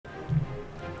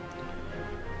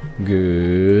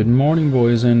Good morning,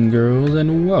 boys and girls,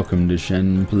 and welcome to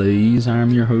Shen Plays. I'm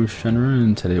your host, Shenra,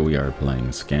 and today we are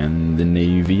playing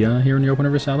Scandinavia here in Europa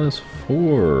Universalis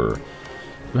 4. Do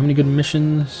we have any good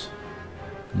missions?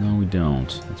 No, we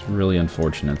don't. That's really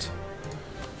unfortunate.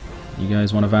 You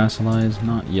guys want to vassalize?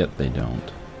 Not yet, they don't.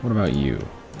 What about you?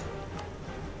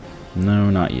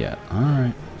 No, not yet.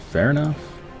 Alright, fair enough.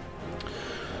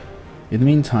 In the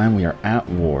meantime, we are at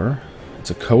war. It's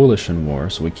a coalition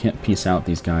war, so we can't piece out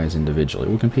these guys individually.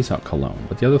 We can piece out Cologne,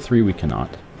 but the other three we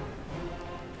cannot.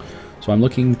 So I'm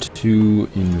looking to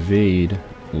invade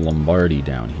Lombardy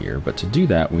down here, but to do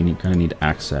that we kind of need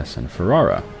access in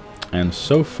Ferrara. And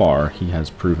so far he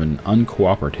has proven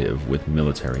uncooperative with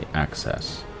military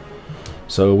access.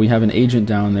 So we have an agent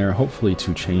down there, hopefully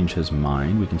to change his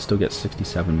mind. We can still get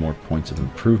 67 more points of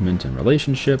improvement in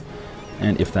relationship.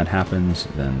 And if that happens,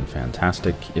 then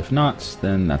fantastic. If not,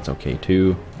 then that's okay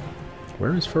too.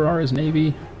 Where is Ferrara's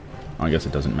navy? Oh, I guess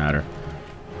it doesn't matter.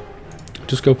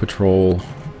 Just go patrol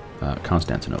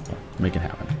Constantinople. Make it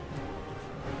happen.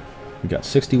 We got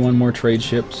 61 more trade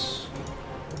ships.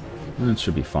 That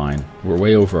should be fine. We're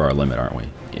way over our limit, aren't we?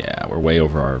 Yeah, we're way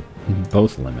over our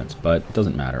both limits, but it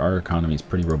doesn't matter. Our economy is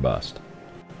pretty robust.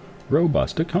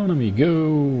 Robust economy,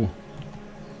 go!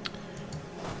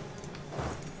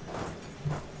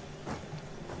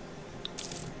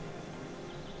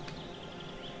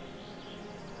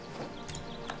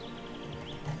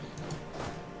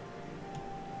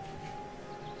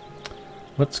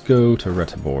 Let's go to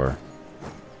Retibor.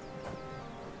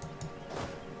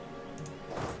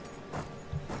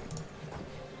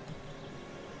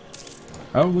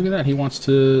 Oh, look at that. He wants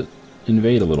to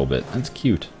invade a little bit. That's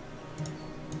cute.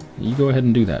 You go ahead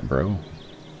and do that, bro.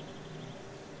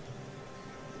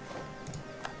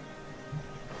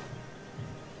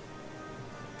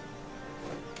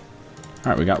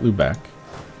 Alright, we got Lubeck.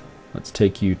 Let's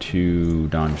take you to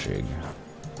Danzig.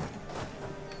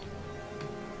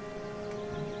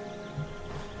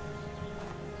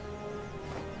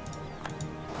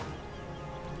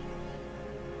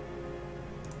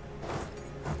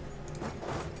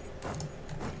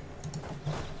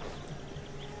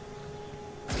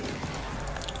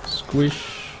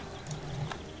 Squish.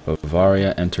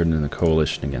 Bavaria entered in the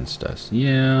coalition against us.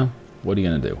 Yeah, what are you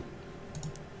gonna do?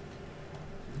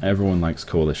 Everyone likes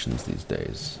coalitions these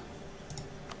days.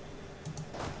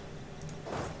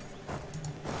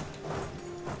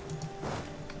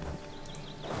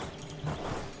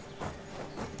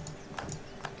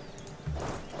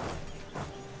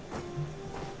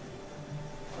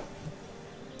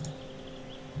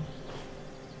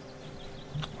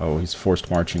 Oh, he's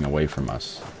forced marching away from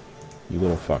us. You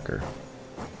little fucker.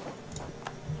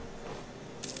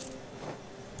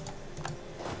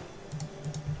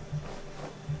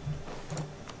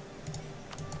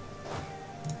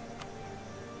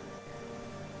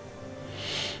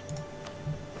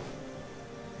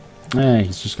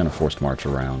 He's just gonna forced march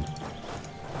around.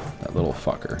 That little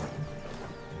fucker.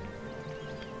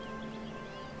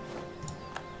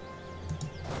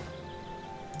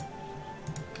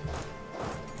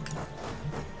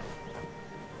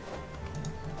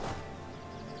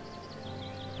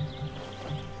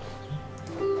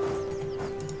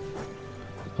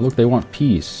 Oh, look, they want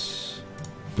peace.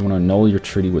 You want to annul your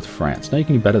treaty with France. Now you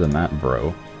can do better than that,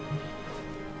 bro.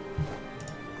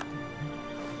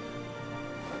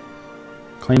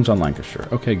 Claims on Lancashire.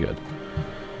 Okay, good.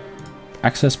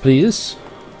 Access, please.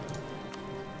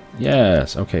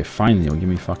 Yes. Okay, finally, you'll give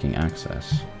me fucking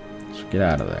access. So get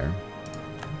out of there.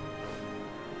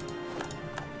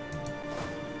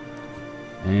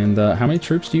 And how many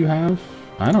troops do you have?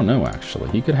 I don't know,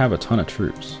 actually. He could have a ton of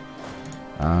troops.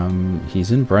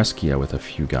 He's in Brescia with a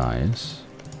few guys.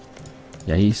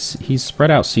 Yeah, he's spread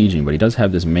out sieging, but he does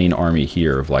have this main army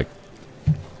here of like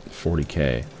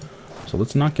 40k. So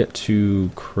let's not get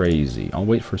too crazy. I'll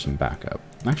wait for some backup.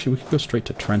 Actually, we could go straight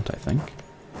to Trent, I think.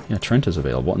 Yeah, Trent is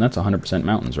available, and that's 100%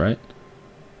 mountains, right?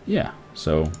 Yeah,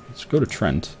 so let's go to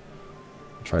Trent.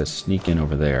 Try to sneak in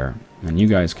over there, and you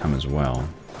guys come as well.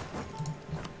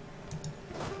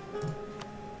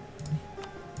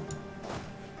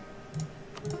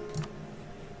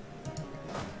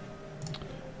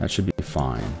 That should be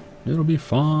fine. It'll be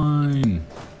fine.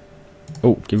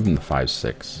 Oh, give him the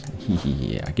 5-6.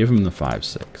 Yeah, give him the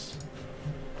 5-6.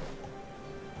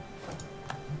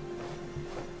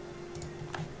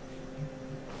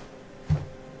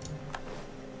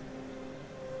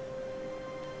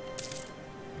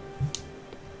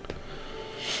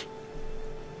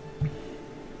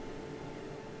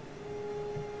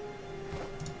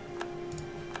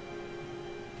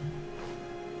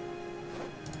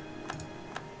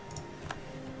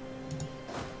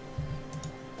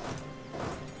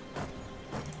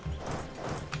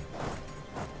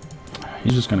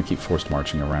 He's just going to keep forced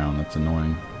marching around. That's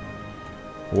annoying.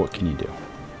 What can you do?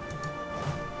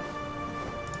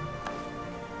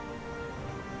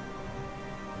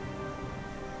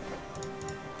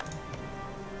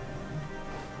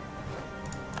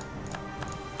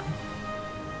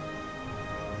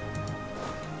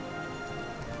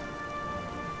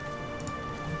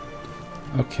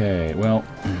 Okay, well,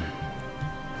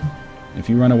 if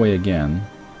you run away again,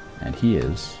 and he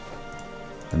is,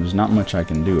 then there's not much I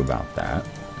can do about that.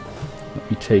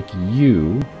 Let me take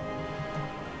you.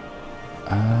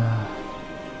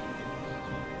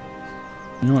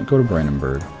 You know what? Go to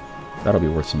Brandenburg. That'll be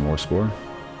worth some war score.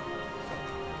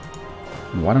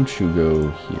 And why don't you go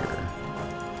here?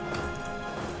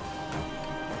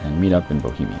 And meet up in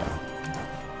Bohemia.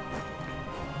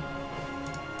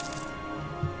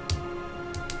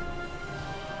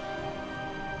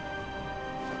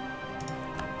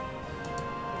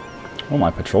 Well, my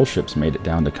patrol ships made it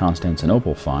down to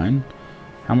Constantinople fine.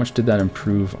 How much did that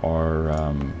improve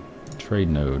our trade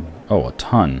node? Oh, a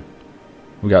ton.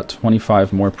 We got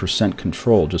 25% more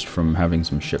control just from having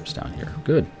some ships down here.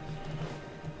 Good.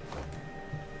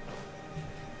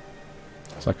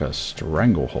 It's like a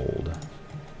stranglehold.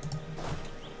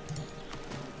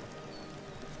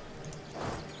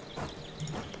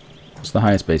 What's the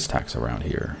highest base tax around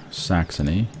here?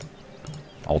 Saxony.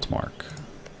 Altmark.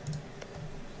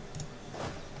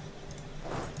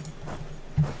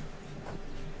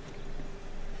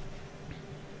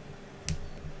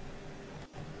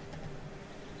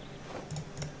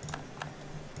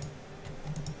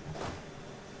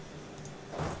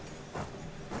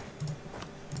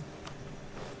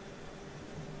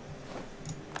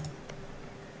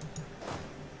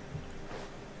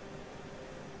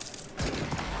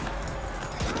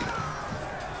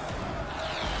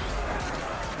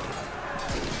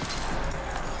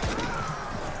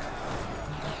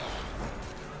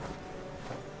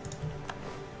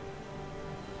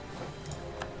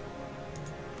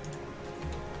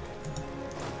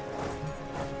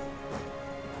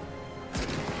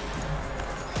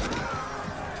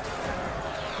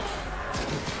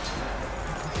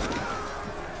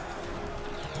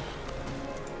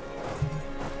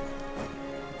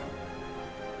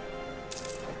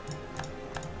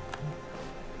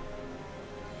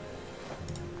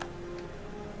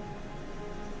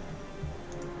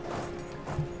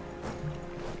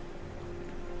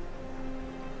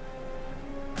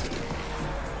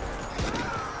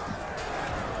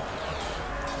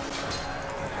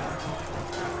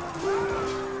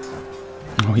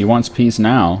 Oh, he wants peace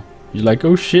now. He's like,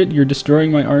 oh shit, you're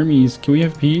destroying my armies. Can we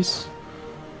have peace?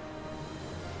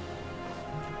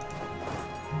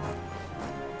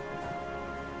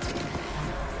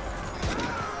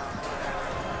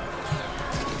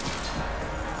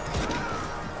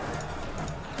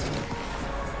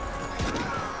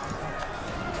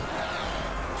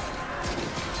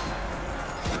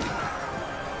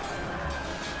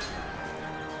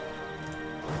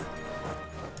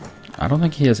 I don't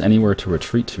think he has anywhere to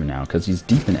retreat to now, because he's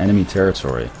deep in enemy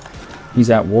territory.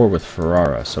 He's at war with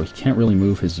Ferrara, so he can't really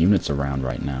move his units around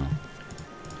right now.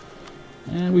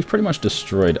 And we've pretty much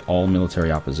destroyed all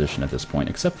military opposition at this point,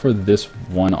 except for this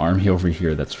one army over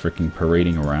here that's freaking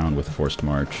parading around with forced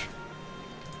march.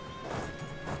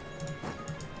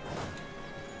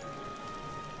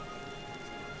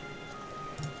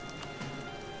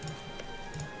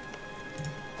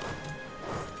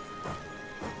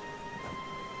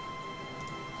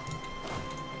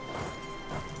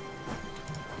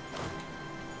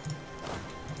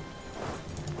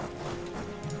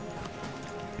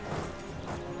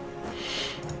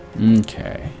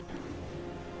 Okay.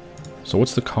 So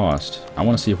what's the cost? I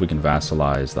want to see if we can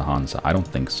vassalize the Hansa. I don't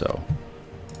think so.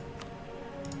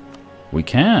 We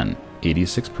can!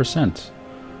 86%.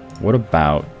 What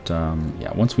about...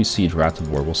 yeah, once we siege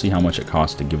Ratibor, we'll see how much it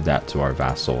costs to give that to our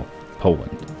vassal,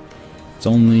 Poland. It's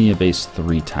only a base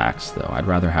 3 tax, though. I'd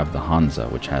rather have the Hansa,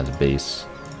 which has base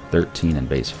 13 and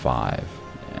base 5.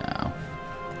 Yeah.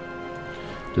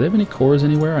 Do they have any cores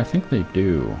anywhere? I think they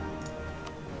do.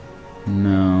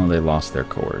 No, they lost their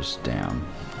cores. Damn.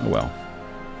 Oh well.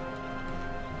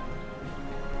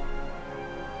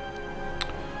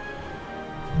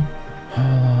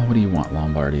 What do you want,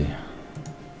 Lombardy?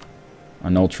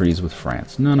 Annul treaties with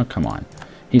France. No, no, come on.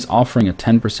 He's offering a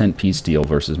 10% peace deal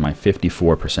versus my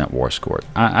 54% war score.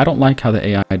 I don't like how the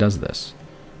AI does this.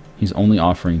 He's only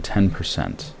offering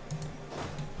 10%.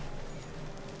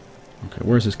 Okay,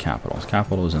 where's his capital? His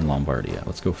capital is in Lombardia.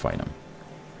 Let's go fight him.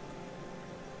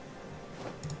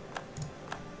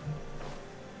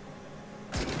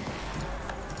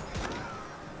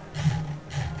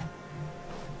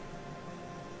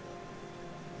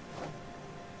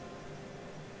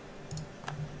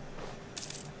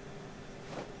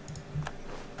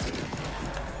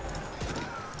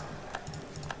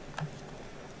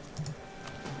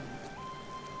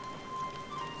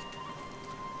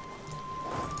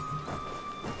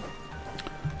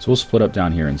 So we'll split up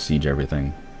down here and siege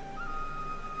everything.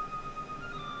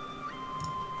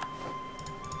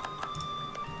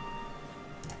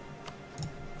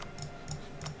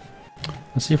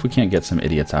 Let's see if we can't get some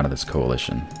idiots out of this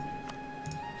coalition.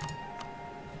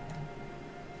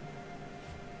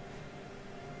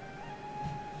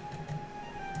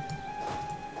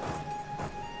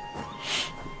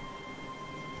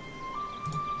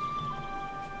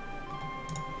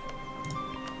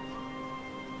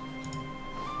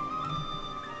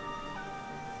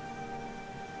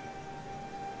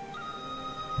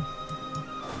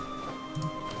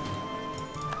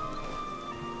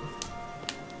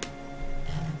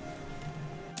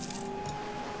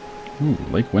 Ooh,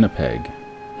 Lake Winnipeg.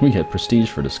 We get prestige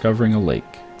for discovering a lake.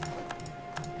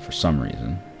 For some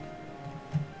reason.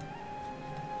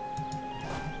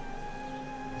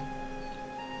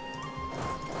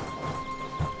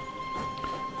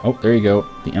 Oh, there you go.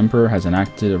 The Emperor has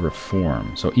enacted a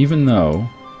reform. So even though...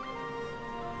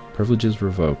 privileges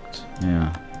revoked.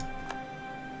 Yeah.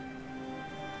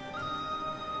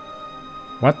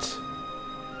 What?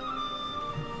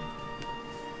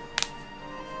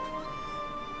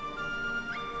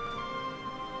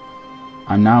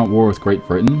 I'm now at war with Great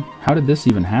Britain? How did this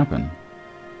even happen?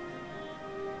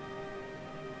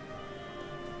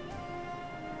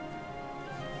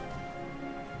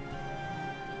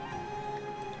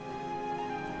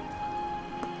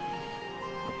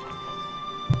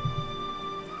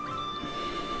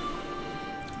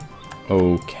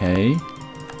 Okay.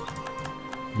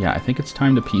 Yeah, I think it's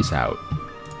time to peace out.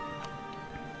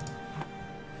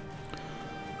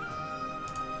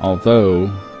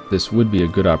 Although... this would be a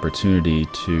good opportunity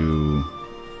to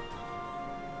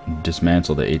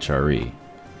dismantle the HRE.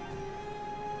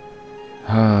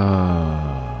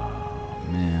 Oh,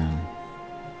 man.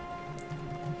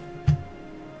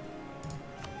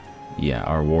 Yeah,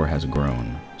 our war has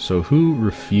grown. So who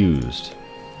refused?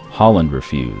 Holland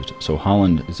refused. So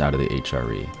Holland is out of the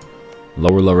HRE.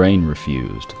 Lower Lorraine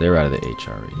refused. They're out of the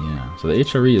HRE, yeah. So the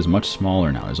HRE is much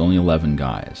smaller now. There's only 11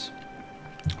 guys.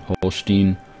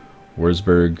 Holstein...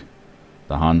 Wurzburg,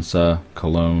 the Hansa,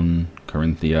 Cologne,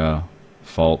 Carinthia,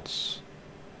 Pfalz.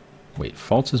 Wait,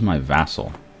 Pfalz is my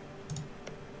vassal.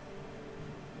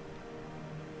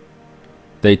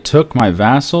 They took my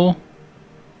vassal?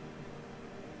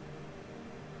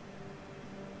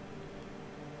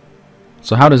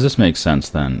 So how does this make sense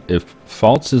then? If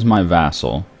Pfalz is my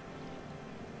vassal,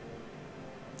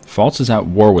 Pfalz is at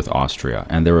war with Austria,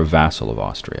 and they're a vassal of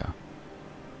Austria.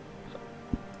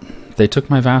 They took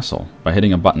my vassal by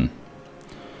hitting a button.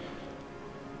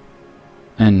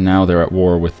 And now they're at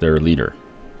war with their leader.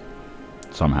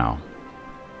 Somehow.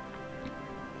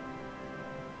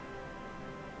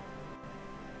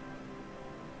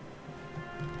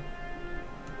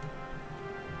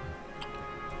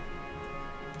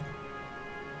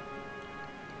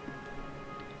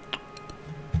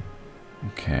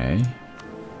 Okay.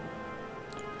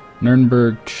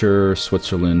 Nuremberg, Chur,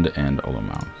 Switzerland, and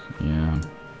Olomouc. Yeah.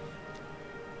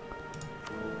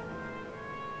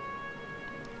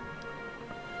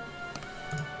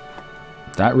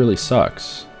 That really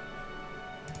sucks.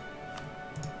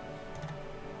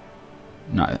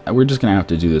 No, we're just gonna have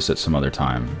to do this at some other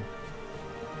time.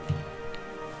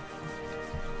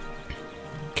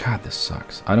 God, this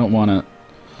sucks. I don't wanna...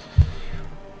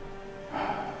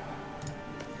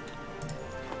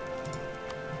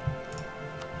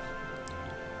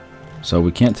 So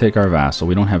we can't take our vassal.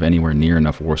 We don't have anywhere near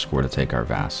enough war score to take our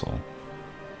vassal.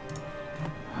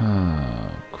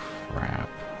 Oh, crap.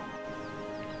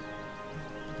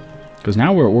 Because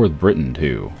now we're at war with Britain,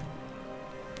 too.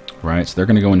 Right? So they're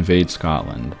going to go invade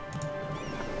Scotland.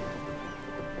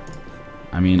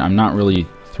 I mean, I'm not really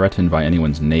threatened by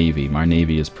anyone's navy. My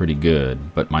navy is pretty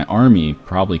good. But my army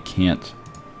probably can't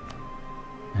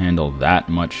handle that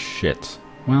much shit.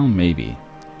 Well, maybe.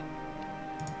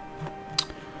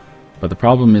 But the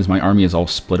problem is my army is all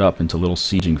split up into little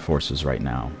sieging forces right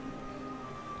now.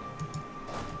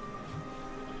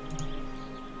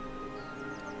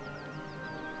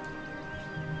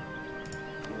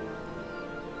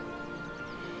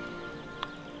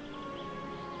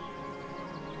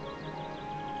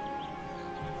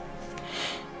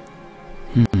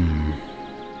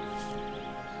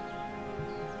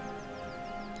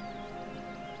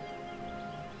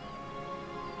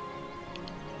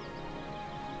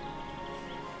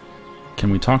 Can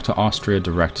we talk to Austria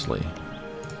directly?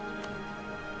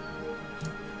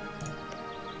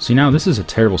 See, now this is a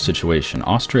terrible situation.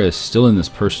 Austria is still in this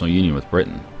personal union with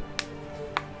Britain.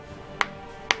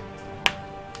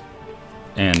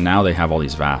 And now they have all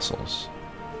these vassals.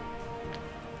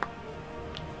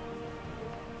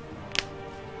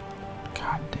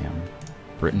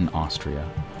 Britain, Austria.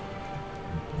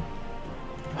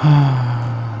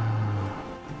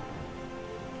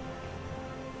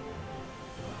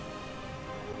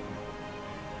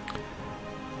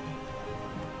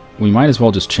 We might as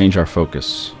well just change our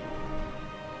focus.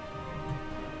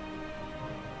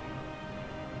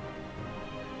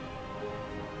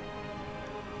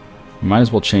 We might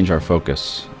as well change our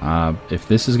focus. If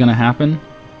this is going to happen,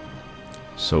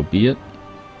 so be it.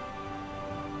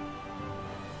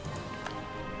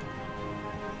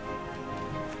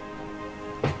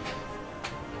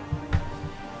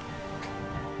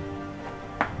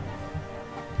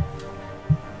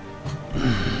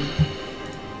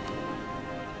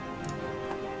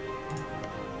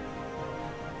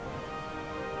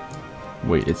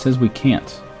 Wait, it says we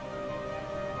can't.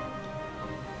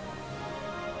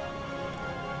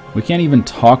 We can't even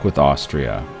talk with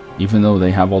Austria, even though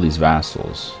they have all these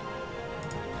vassals.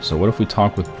 So what if we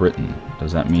talk with Britain?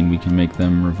 Does that mean we can make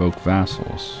them revoke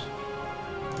vassals?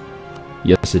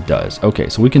 Yes, it does. Okay,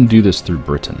 so we can do this through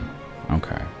Britain.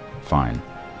 Okay, fine.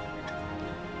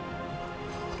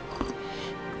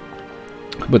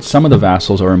 But some of the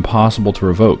vassals are impossible to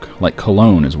revoke, like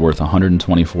Cologne is worth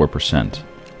 124%.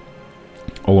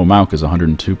 Olomouc is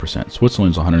 102%.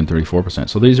 Switzerland's 134%.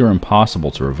 So these are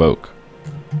impossible to revoke.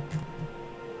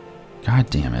 God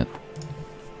damn it.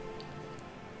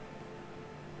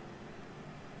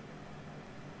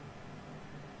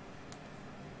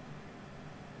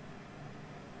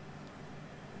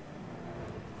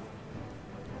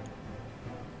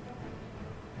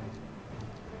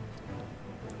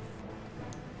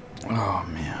 Oh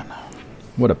man.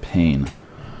 What a pain.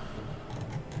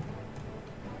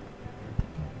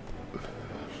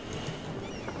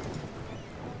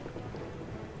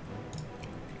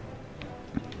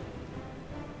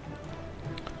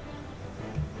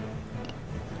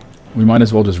 We might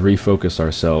as well just refocus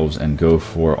ourselves and go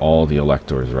for all the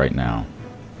electors right now.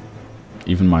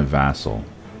 Even my vassal.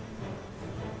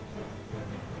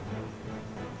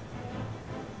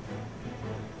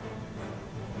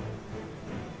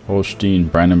 Holstein,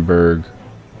 Brandenburg,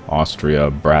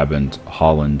 Austria, Brabant,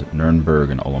 Holland,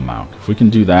 Nuremberg, and Olomouc. If we can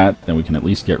do that, then we can at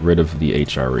least get rid of the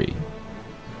HRE.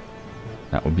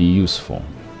 That would be useful.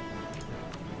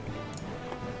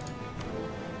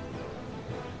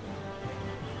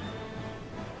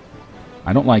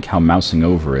 I don't like how mousing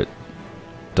over it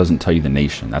doesn't tell you the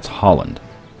nation. That's Holland.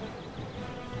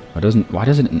 Why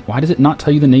does it not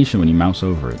tell you the nation when you mouse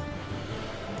over it?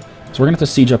 So we're gonna have to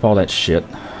siege up all that shit.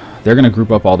 They're gonna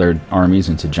group up all their armies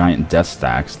into giant death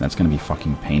stacks. That's gonna be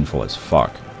fucking painful as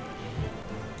fuck.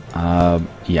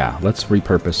 Yeah, let's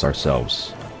repurpose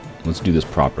ourselves. Let's do this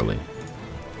properly.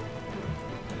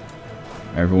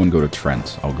 Everyone go to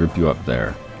Trent. I'll group you up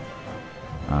there.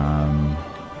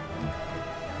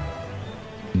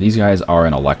 These guys are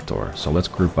an elector, so let's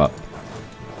group up.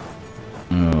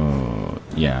 Oh,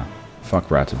 yeah. Fuck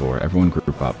Ratibor. Everyone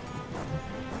group up.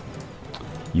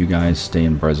 You guys stay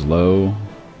in Breslau.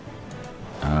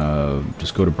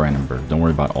 Just go to Brandenburg. Don't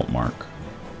worry about Altmark.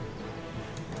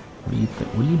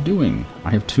 What are you doing? I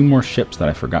have 2 more ships that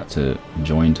I forgot to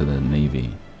join to the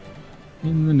Navy.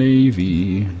 In the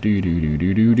Navy.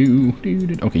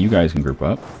 Okay, you guys can group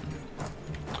up.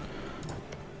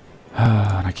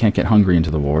 I can't get Hungary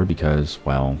into the war because,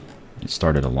 well, it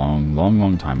started a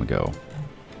long time ago.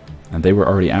 And they were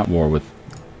already at war with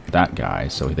that guy,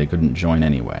 so they couldn't join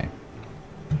anyway.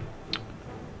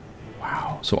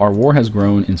 Wow. So our war has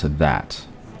grown into that,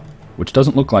 which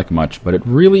doesn't look like much, but it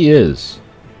really is.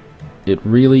 It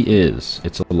really is.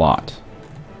 It's a lot.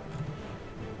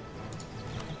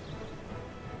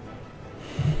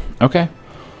 Okay.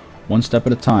 One step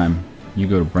at a time. You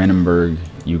go to Brandenburg,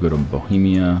 you go to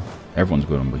Bohemia. Everyone's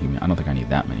going to Bohemia. I don't think I need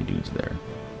that many dudes there.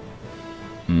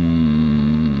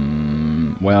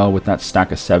 Well, with that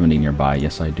stack of 70 nearby,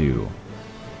 yes I do.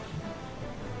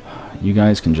 You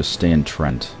guys can just stay in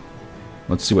Trent.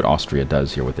 Let's see what Austria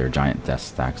does here with their giant death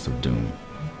stacks of doom.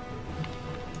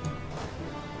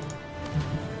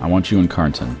 I want you in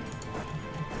Carnton.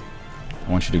 I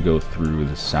want you to go through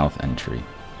the south entry.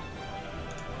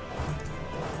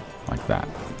 Like that.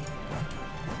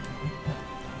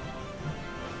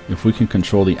 If we can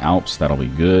control the Alps, that'll be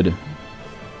good.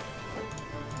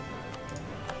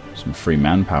 Some free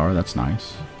manpower, that's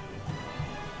nice.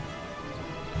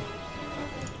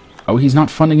 Oh, he's not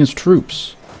funding his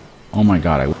troops. Oh my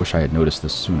god, I wish I had noticed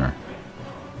this sooner.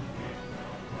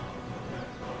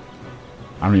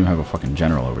 I don't even have a fucking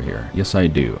general over here. Yes, I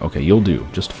do. Okay, you'll do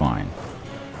just fine.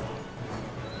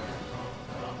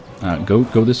 Go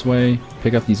this way.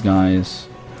 Pick up these guys.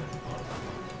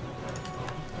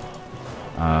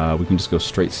 We can just go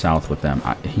straight south with them.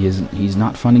 He's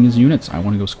not funding his units. I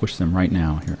want to go squish them right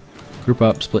now. Here, group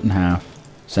up, split in half,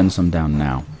 send some down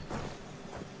now.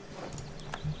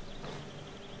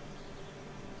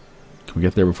 Can we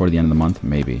get there before the end of the month?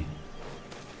 Maybe.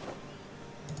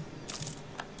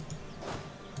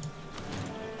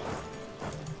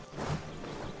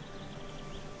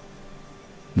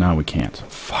 No, we can't.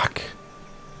 Fuck.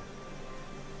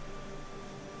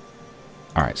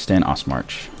 Alright, stay in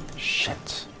Ostmarch.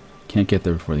 Shit. Can't get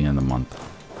there before the end of the month.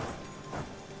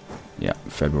 Yeah,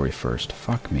 February 1st.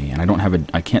 Fuck me. And I don't have a...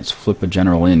 I can't flip a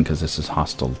general in because this is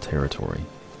hostile territory.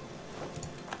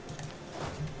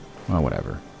 Well,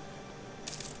 whatever.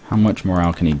 How much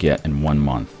morale can he get in 1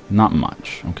 month? Not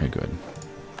much. Okay, good.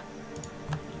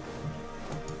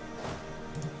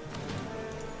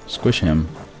 Squish him.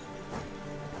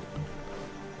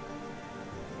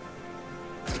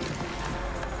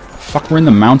 Fuck, we're in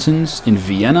the mountains in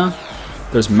Vienna?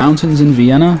 There's mountains in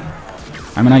Vienna?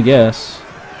 I mean, I guess.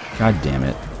 God damn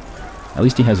it. At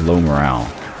least he has low morale.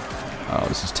 Oh,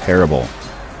 this is terrible.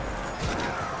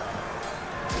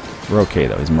 We're okay,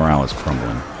 though. His morale is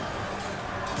crumbling.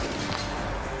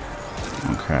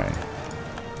 Okay.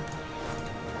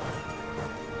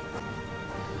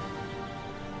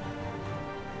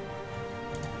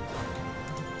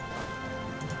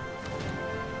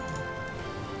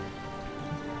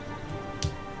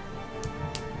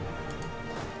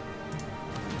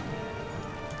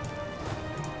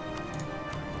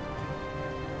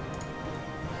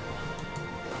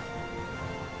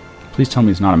 Please tell me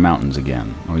he's not in mountains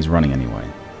again. Oh, he's running anyway.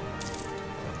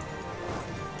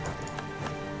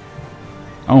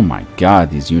 Oh my god,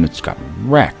 these units got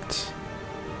wrecked.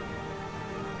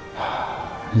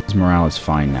 His morale is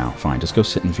fine now. Fine, just go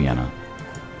sit in Vienna.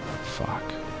 Fuck.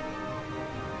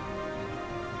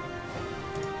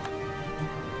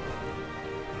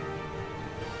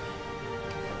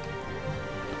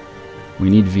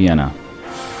 We need Vienna.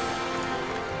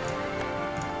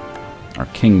 Our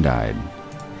king died.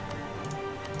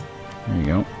 There you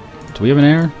go. Do we have an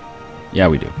heir? Yeah,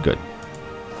 we do. Good.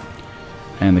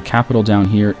 And the capital down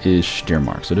here is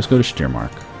Steiermark. So just go to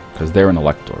Steiermark. Because they're an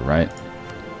elector, right?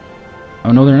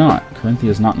 Oh, no, they're not. Carinthia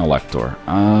is not an elector.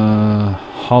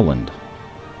 Holland.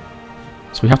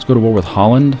 So we have to go to war with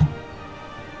Holland?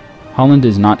 Holland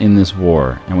is not in this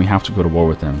war. And we have to go to war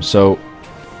with them. So...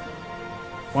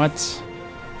 what?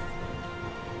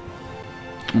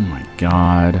 Oh my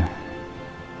god.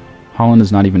 Holland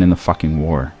is not even in the fucking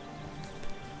war.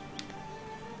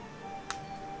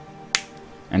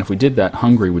 And if we did that,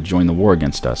 Hungary would join the war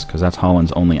against us, because that's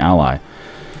Holland's only ally.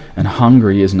 And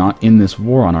Hungary is not in this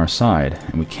war on our side,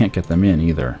 and we can't get them in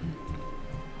either.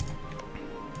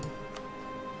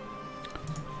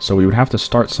 So we would have to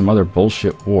start some other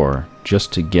bullshit war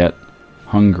just to get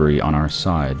Hungary on our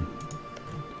side.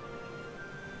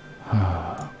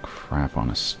 Crap on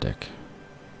a stick.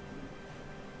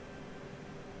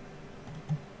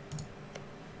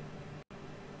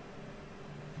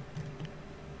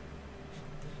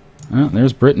 Oh,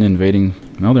 there's Britain invading.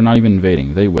 No, they're not even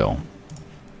invading. They will.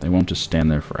 They won't just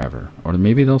stand there forever. Or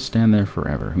maybe they'll stand there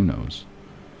forever. Who knows?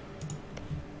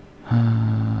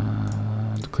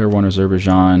 Declare war on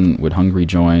Azerbaijan. Would Hungary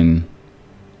join?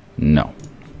 No.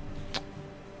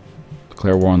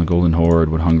 Declare war on the Golden Horde.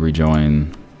 Would Hungary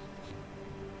join?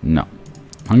 No.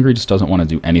 Hungary just doesn't want to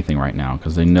do anything right now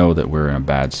because they know that we're in a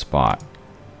bad spot.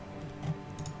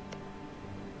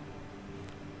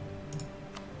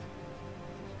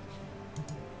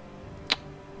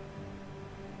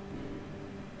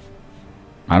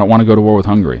 I don't want to go to war with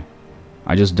Hungary.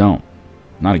 I just don't.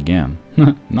 Not again.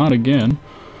 Not again.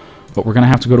 But we're going to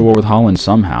have to go to war with Holland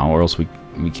somehow, or else we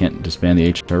can't disband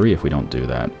the HRE if we don't do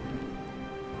that.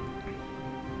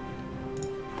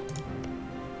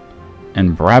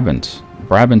 And Brabant.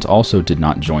 Brabant also did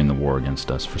not join the war against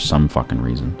us for some fucking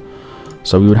reason.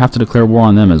 So we would have to declare war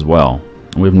on them as well.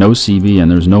 And we have no CB,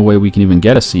 and there's no way we can even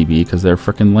get a CB because they're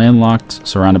frickin' landlocked,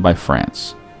 surrounded by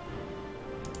France.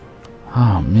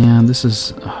 Oh man, this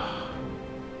is...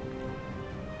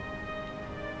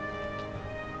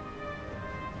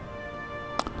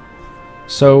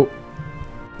 So,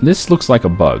 this looks like a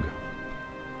bug.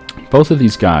 Both of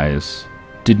these guys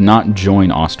did not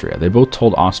join Austria. They both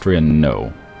told Austria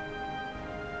no.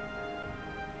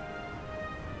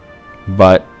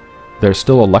 But they're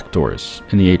still electors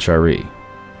in the HRE.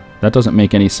 That doesn't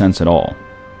make any sense at all.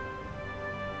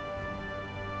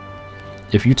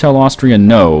 If you tell Austria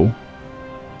no...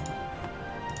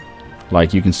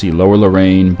 Like, you can see Lower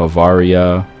Lorraine,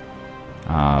 Bavaria,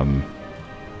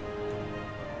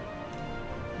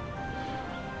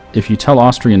 if you tell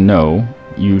Austria no,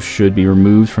 you should be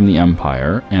removed from the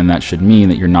Empire, and that should mean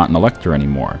that you're not an elector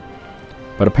anymore.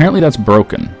 But apparently that's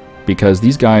broken, because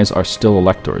these guys are still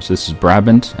electors. This is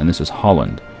Brabant, and this is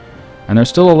Holland. And they're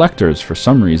still electors for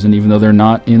some reason, even though they're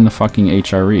not in the fucking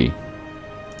HRE.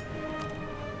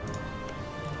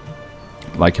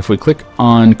 Like, if we click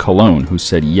on Cologne, who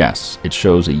said yes, it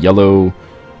shows a yellow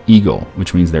eagle,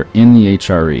 which means they're in the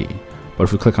HRE. But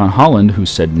if we click on Holland, who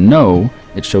said no,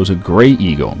 it shows a gray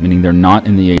eagle, meaning they're not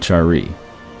in the HRE.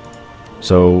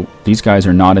 So these guys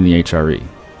are not in the HRE,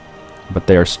 but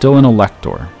they are still an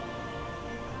elector.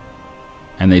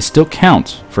 And they still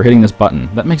count for hitting this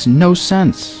button. That makes no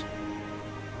sense.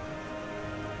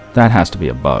 That has to be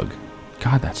a bug.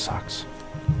 God, that sucks.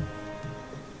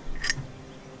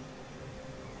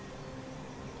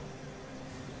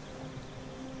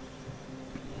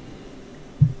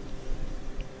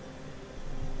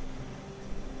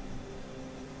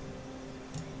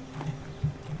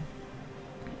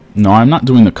 No, I'm not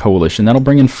doing the coalition. That'll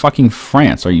bring in fucking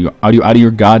France. Are you out of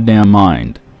your goddamn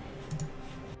mind?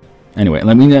 Anyway,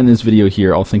 let me end this video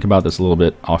here. I'll think about this a little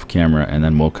bit off camera, and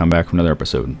then we'll come back for another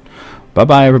episode.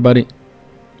 Bye-bye, everybody.